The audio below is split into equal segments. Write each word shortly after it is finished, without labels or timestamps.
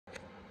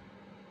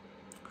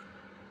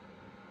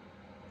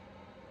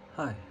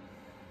Hi,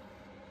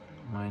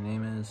 my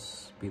name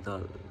is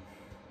Vidal.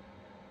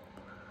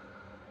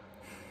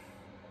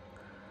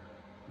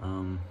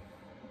 Um,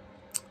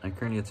 I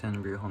currently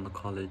attend Rio Hondo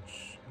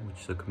College,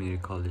 which is a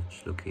community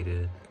college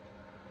located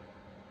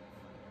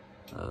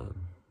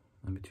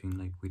in between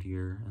like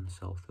Whittier and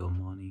South El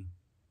Monte.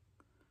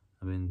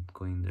 I've been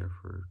going there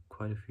for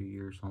quite a few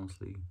years,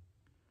 honestly,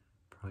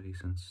 probably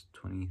since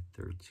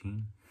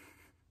 2013.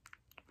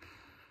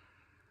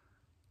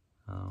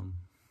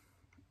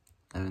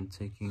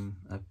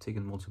 I've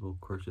taken multiple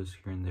courses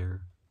here and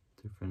there,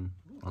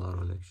 a lot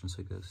of elections,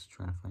 I guess,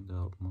 trying to find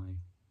out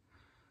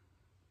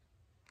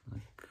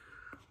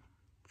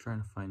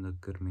trying to find a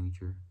good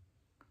major.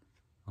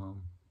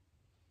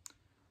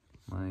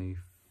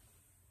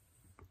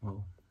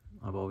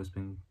 I've always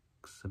been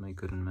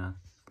semi-good in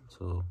math,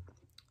 so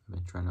I've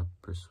been trying to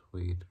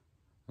persuade,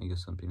 I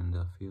guess, something in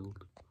that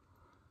field.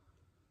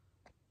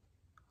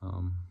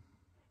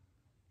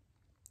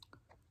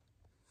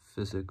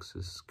 Physics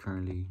is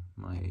currently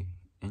my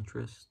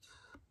interest,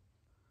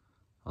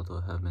 although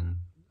I haven't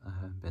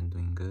been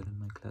doing good in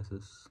my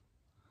classes,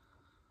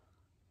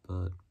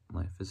 but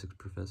my physics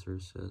professor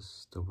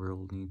says the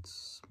world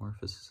needs more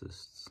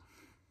physicists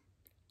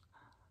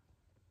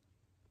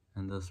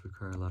and does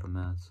require a lot of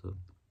math, so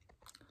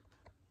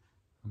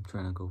I'm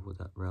trying to go with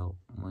that route.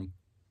 My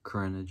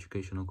current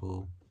educational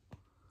goal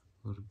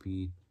would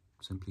be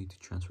simply to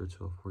transfer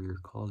to a four-year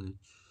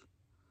college,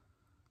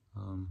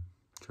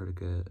 try to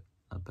get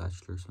a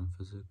bachelor's in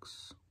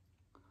physics.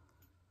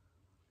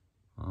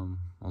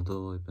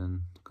 Although I've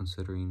been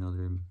considering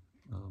other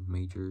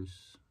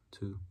majors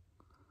too.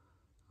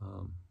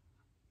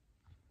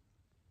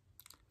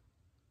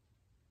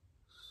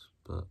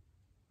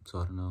 So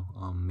I don't know,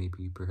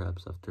 maybe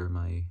perhaps after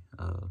my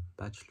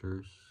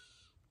bachelor's,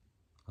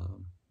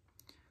 I'm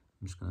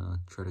just gonna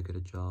try to get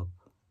a job,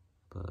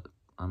 but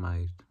I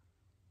might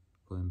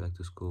going back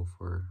to school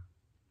for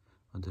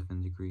a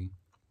different degree.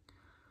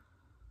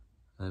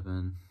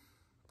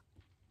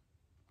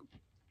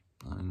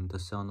 The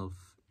sound of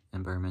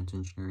environmental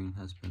engineering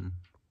has been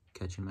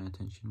catching my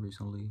attention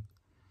recently,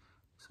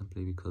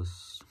 simply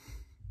because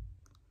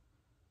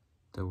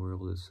the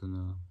world is in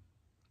a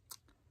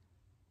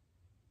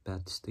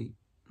bad state.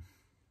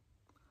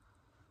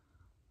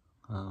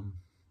 But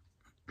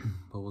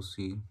we'll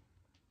see.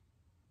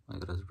 I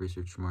gotta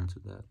research more into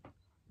that.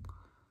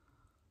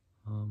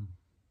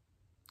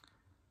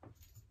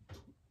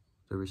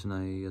 The reason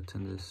I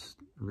attended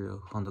Rio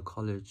Hondo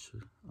College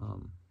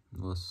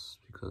was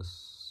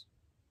because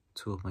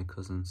two of my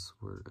cousins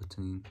were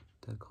attending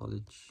that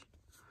college.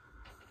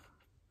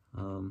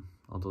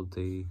 Although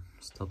they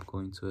stopped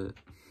going to it,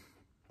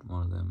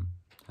 one of them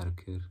had a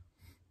kid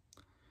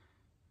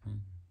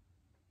and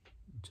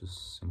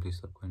just simply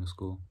stopped going to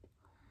school,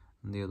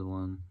 and the other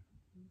one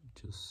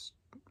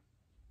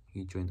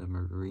he joined the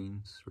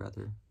Marines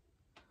rather,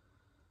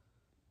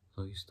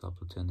 so he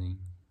stopped attending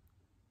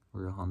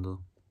Rio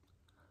Hondo.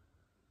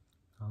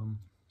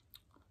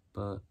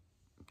 But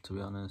to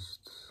be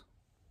honest,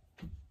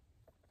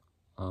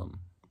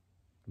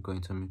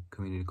 going to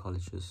community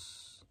college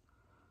is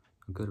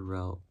a good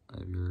route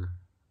if you're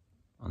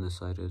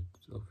undecided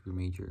of your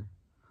major.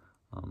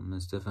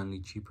 It's definitely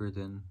cheaper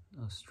than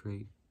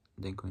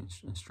going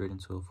straight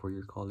into a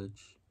four-year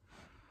college,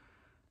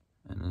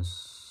 and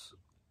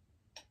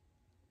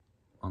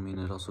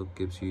it also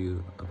gives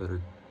you a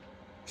better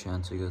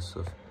chance, I guess,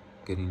 of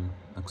getting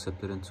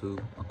accepted into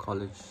a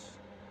college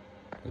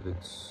if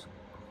it's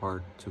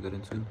hard to get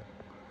into.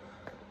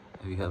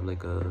 If you have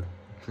like a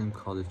dream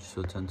college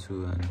to attend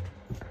to and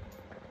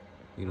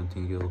you don't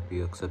think you'll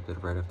be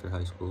accepted right after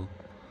high school,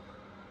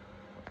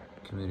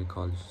 community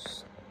college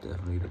is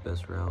definitely the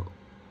best route.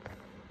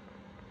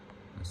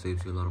 It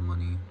saves you a lot of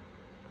money.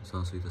 It's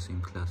honestly the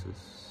same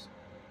classes.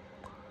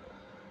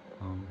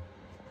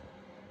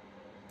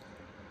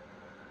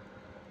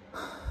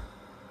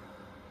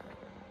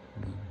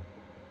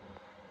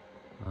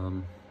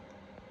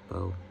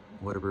 But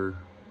whatever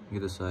you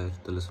decide,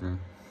 the listener,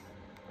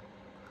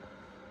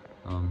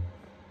 I'm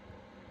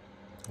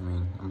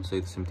gonna say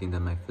the same thing that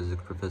my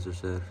physics professor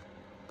said.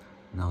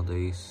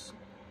 Nowadays,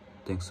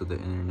 thanks to the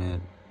internet,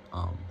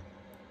 a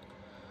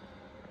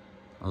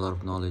lot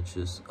of knowledge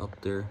is up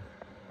there.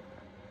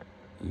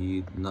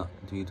 You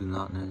do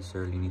not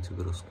necessarily need to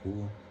go to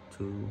school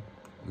to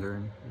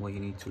learn what you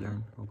need to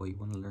learn or what you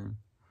want to learn.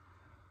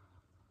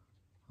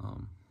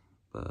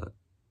 But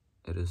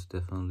it is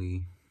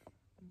definitely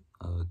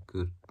a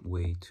good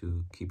way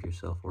to keep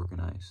yourself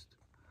organized.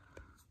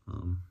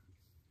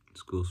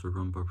 Schools are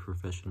run by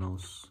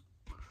professionals,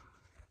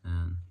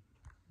 and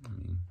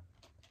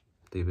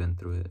they've been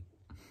through it.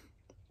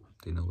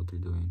 They know what they're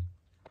doing.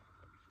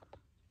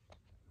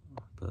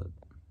 But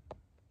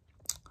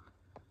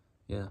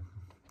yeah,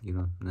 you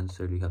don't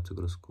necessarily have to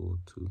go to school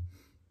to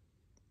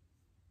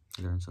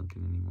learn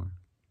something anymore.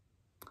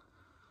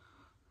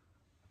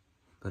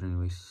 But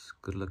anyways,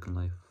 good luck in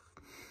life.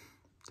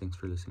 Thanks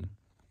for listening.